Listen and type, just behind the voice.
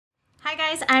Hi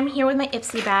guys, I'm here with my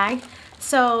Ipsy bag.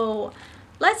 So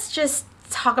let's just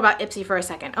talk about Ipsy for a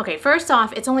second. Okay, first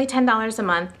off, it's only $10 a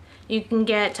month. You can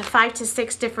get 5 to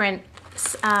 6 different,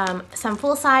 some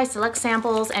full-size deluxe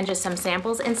samples and just some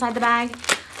samples inside the bag.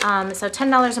 So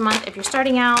 $10 a month if you're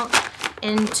starting out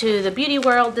into the beauty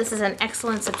world. This is an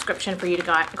excellent subscription for you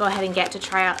to go ahead and get to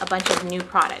try out a bunch of new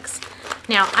products.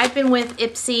 Now, I've been with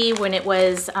Ipsy when it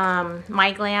was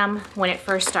My Glam when it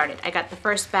first started. I got the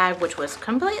first bag, which was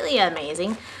completely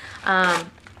amazing.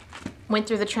 Went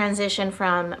through the transition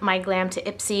from My Glam to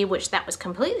Ipsy, which that was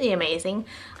completely amazing.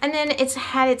 And then it's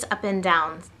had its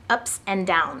ups and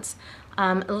downs.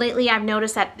 Lately, I've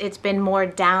noticed that it's been more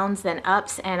downs than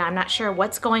ups, and I'm not sure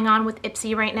what's going on with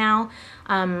Ipsy right now.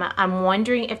 I'm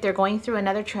wondering if they're going through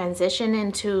another transition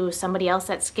into somebody else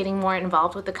that's getting more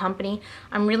involved with the company.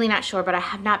 I'm really not sure, but I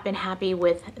have not been happy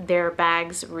with their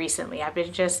bags recently. I've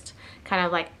been just kind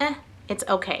of like, it's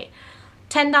okay.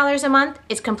 $10 a month,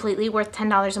 it's completely worth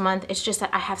 $10 a month. It's just that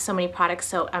I have so many products,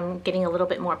 so I'm getting a little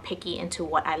bit more picky into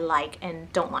what I like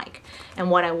and don't like,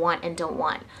 and what I want and don't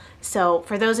want. So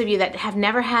for those of you that have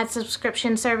never had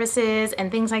subscription services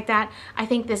and things like that, I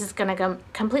think this is gonna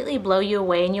completely blow you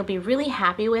away and you'll be really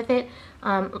happy with it.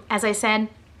 As I said,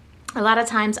 a lot of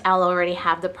times I'll already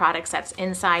have the products that's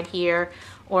inside here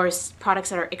or products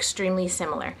that are extremely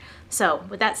similar. So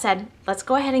with that said, let's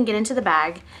go ahead and get into the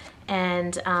bag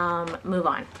and move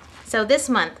on. So this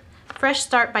month, Fresh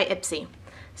Start by Ipsy.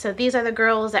 So these are the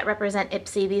girls that represent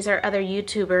Ipsy. These are other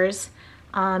YouTubers.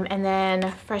 And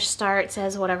then Fresh Start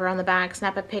says whatever on the back.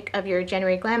 Snap a pic of your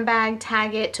January glam bag,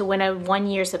 tag it to win a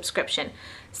 1-year subscription.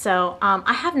 So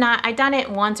I've done it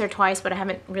once or twice, but I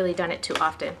haven't really done it too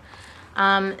often.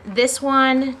 This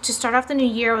one, to start off the new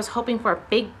year, I was hoping for a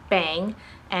big bang.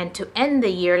 And to end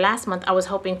the year, last month, I was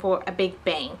hoping for a big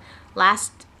bang.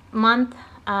 Last month,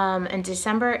 in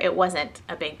December, it wasn't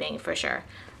a big bang for sure.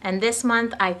 And this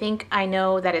month, I think I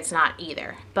know that it's not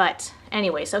either. But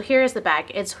anyway, so here's the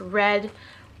bag. It's red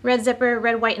zipper,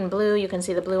 red, white, and blue. You can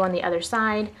see the blue on the other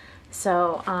side.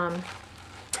 So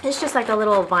it's just like a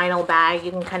little vinyl bag.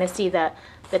 You can kind of see the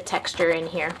texture in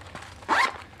here.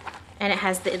 And it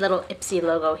has the little Ipsy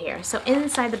logo here. So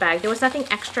inside the bag, there was nothing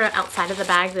extra outside of the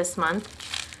bag this month.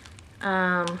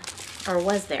 Or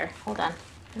was there? Hold on,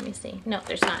 let me see. No,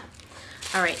 there's not.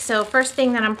 All right, so first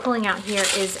thing that I'm pulling out here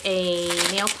is a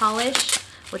nail polish,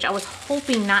 which I was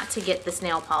hoping not to get this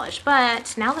nail polish,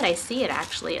 but now that I see it,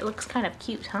 actually, it looks kind of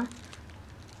cute, huh?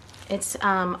 It's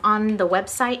on the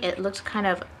website, it looks kind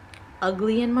of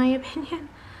ugly in my opinion,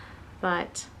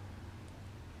 but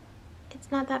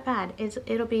it's not that bad.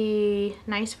 It'll be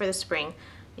nice for the spring.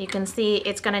 You can see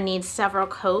it's gonna need several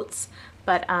coats,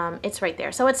 but it's right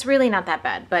there. So it's really not that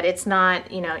bad, but it's not,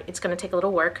 you know, it's gonna take a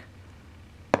little work.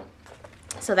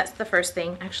 So that's the first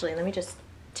thing. Actually, let me just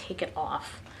take it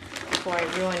off before I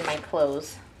ruin my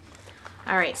clothes.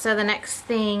 All right, so the next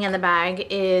thing in the bag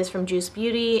is from Juice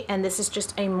Beauty, and this is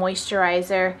just a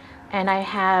moisturizer. And I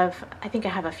think I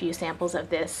have a few samples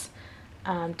of this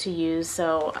to use.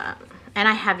 So, and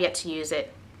I have yet to use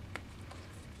it.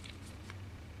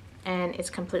 And it's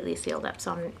completely sealed up,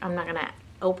 so I'm not gonna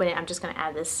open it. I'm just gonna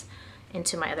add this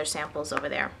into my other samples over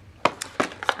there.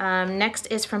 Next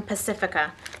is from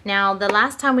Pacifica. Now, the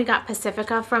last time we got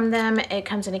Pacifica from them, it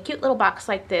comes in a cute little box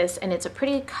like this, and it's a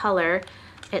pretty color.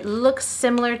 It looks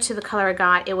similar to the color I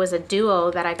got. It was a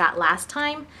duo that I got last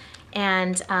time,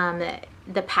 and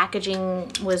the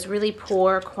packaging was really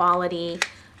poor quality.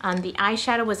 The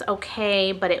eyeshadow was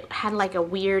okay, but it had like a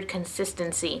weird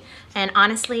consistency. And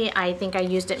honestly, I think I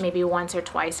used it maybe once or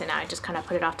twice, and I just kind of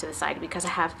put it off to the side because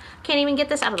can't even get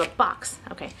this out of the box.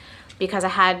 Okay, because I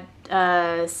had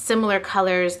similar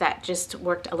colors that just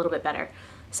worked a little bit better.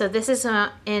 So this is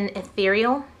in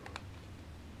Ethereal.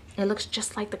 It looks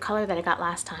just like the color that I got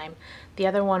last time. The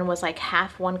other one was like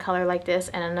half one color like this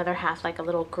and another half like a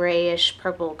little grayish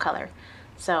purple color.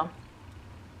 So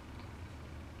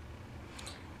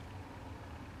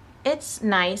it's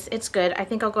nice, it's good. I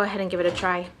think I'll go ahead and give it a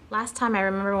try. Last time, I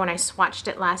remember when I swatched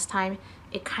it last time,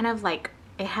 it kind of like,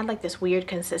 it had like this weird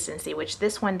consistency, which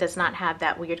this one does not have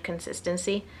that weird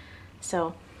consistency.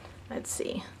 So let's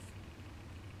see.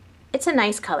 It's a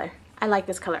nice color. I like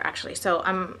this color actually, so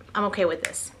I'm okay with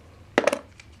this.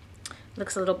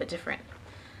 Looks a little bit different.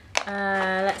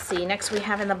 Let's see, next we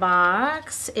have in the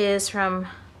box is from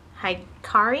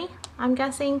Hikari, I'm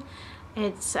guessing.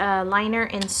 It's a liner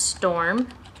in Storm.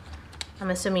 I'm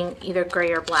assuming either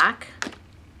gray or black.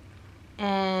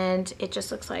 And it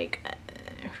just looks like,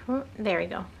 there we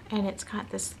go. And it's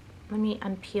got this, let me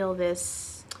unpeel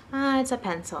this. It's a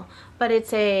pencil, but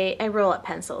it's a roll-up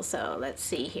pencil. So let's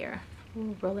see here.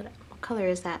 Ooh, roll it up. What color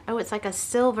is that? Oh, it's like a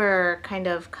silver kind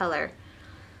of color.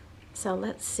 So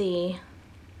let's see.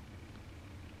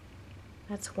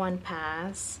 That's one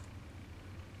pass.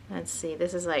 Let's see,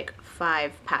 this is like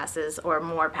 5 passes or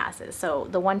more passes. So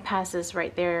the one pass is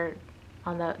right there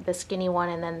on the skinny one,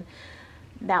 and then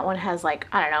that one has like,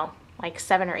 I don't know, like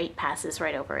 7 or 8 passes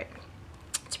right over it.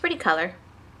 It's a pretty color.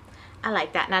 I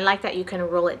like that, and I like that you can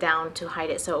roll it down to hide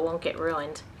it so it won't get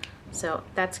ruined. So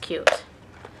that's cute.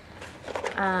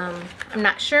 I'm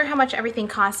not sure how much everything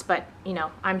costs, but you know,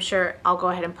 I'm sure I'll go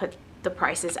ahead and put the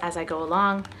prices as I go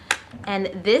along. And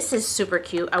this is super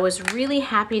cute. I was really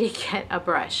happy to get a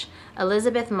brush.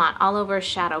 Elizabeth Mott All Over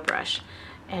Shadow Brush.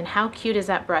 And how cute is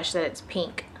that brush that it's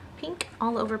pink? Pink,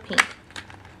 all over pink.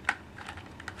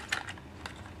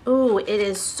 Ooh, it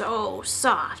is so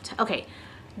soft. Okay,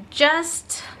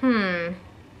 just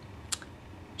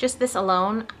this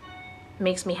alone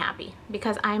makes me happy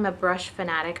because I'm a brush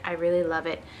fanatic. I really love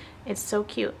it. It's so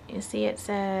cute. You see it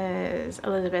says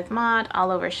Elizabeth Mott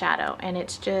All Over Shadow, and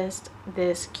it's just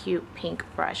this cute pink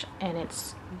brush, and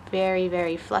it's very,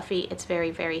 very fluffy. It's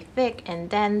very, very thick and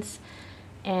dense,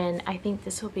 and I think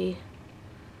this will be,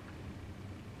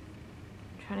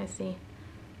 I'm trying to see.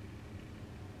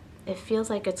 It feels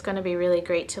like it's going to be really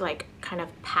great to like kind of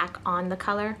pack on the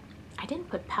color. I didn't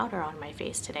put powder on my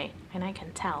face today, and I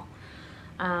can tell.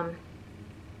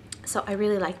 So I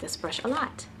really like this brush a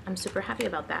lot. I'm super happy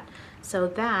about that. So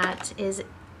that is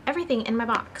everything in my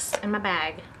box, in my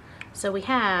bag. So we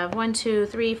have 1, 2,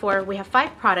 3, 4, we have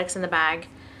 5 products in the bag.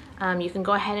 You can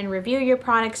go ahead and review your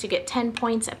products. You get 10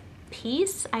 points a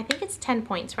piece. I think it's 10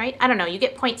 points, right? I don't know, you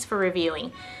get points for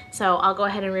reviewing. So I'll go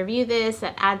ahead and review this.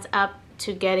 That adds up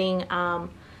to getting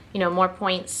you know, more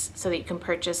points so that you can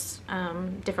purchase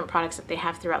different products that they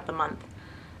have throughout the month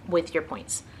with your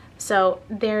points. So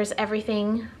there's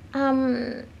everything.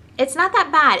 It's not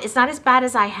that bad. It's not as bad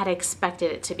as I had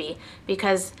expected it to be,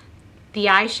 because the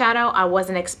eyeshadow, I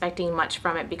wasn't expecting much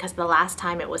from it because the last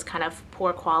time it was kind of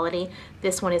poor quality.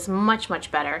 This one is much,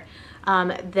 much better.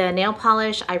 The nail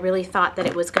polish, I really thought that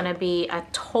it was going to be a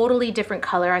totally different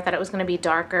color. I thought it was going to be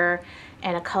darker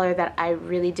and a color that I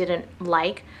really didn't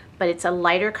like, but it's a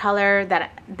lighter color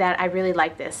that I really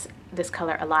like this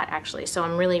color a lot, actually. So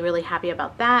I'm really, really happy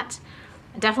about that.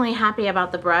 Definitely happy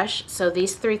about the brush. So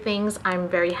these 3 things I'm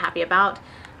very happy about.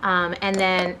 And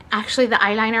then actually the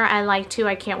eyeliner I like too.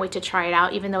 I can't wait to try it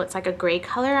out, even though it's like a gray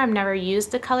color. I've never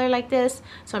used a color like this,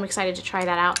 so I'm excited to try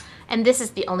that out. And this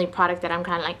is the only product that I'm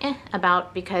kind of like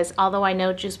about, because although I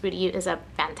know Juice Beauty is a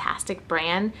fantastic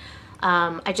brand,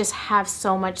 I just have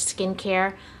so much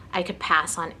skincare. I could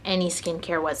pass on any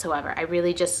skincare whatsoever. I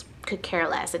really just could care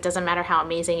less. It doesn't matter how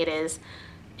amazing it is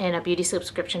in a beauty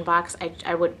subscription box.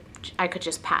 I could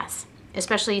just pass,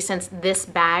 especially since this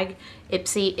bag,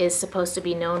 Ipsy, is supposed to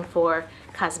be known for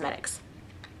cosmetics.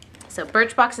 So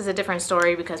Birchbox is a different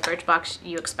story, because Birchbox,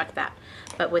 you expect that.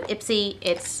 But with Ipsy,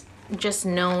 it's just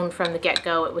known from the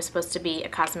get-go. It was supposed to be a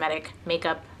cosmetic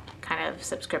makeup kind of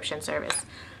subscription service.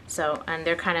 So, and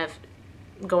they're kind of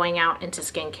going out into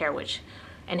skincare,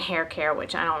 and hair care,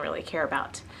 which I don't really care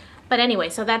about. But anyway,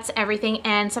 so that's everything.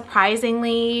 And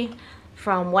surprisingly,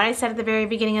 from what I said at the very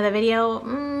beginning of the video,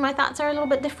 my thoughts are a little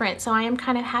bit different, so I am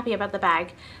kind of happy about the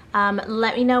bag.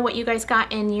 Let me know what you guys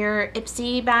got in your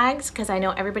Ipsy bags, because I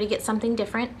know everybody gets something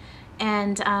different.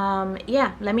 And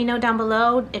yeah, let me know down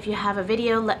below. If you have a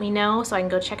video, let me know so I can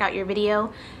go check out your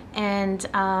video. And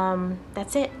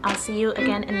that's it. I'll see you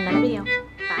again in another video.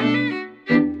 Bye.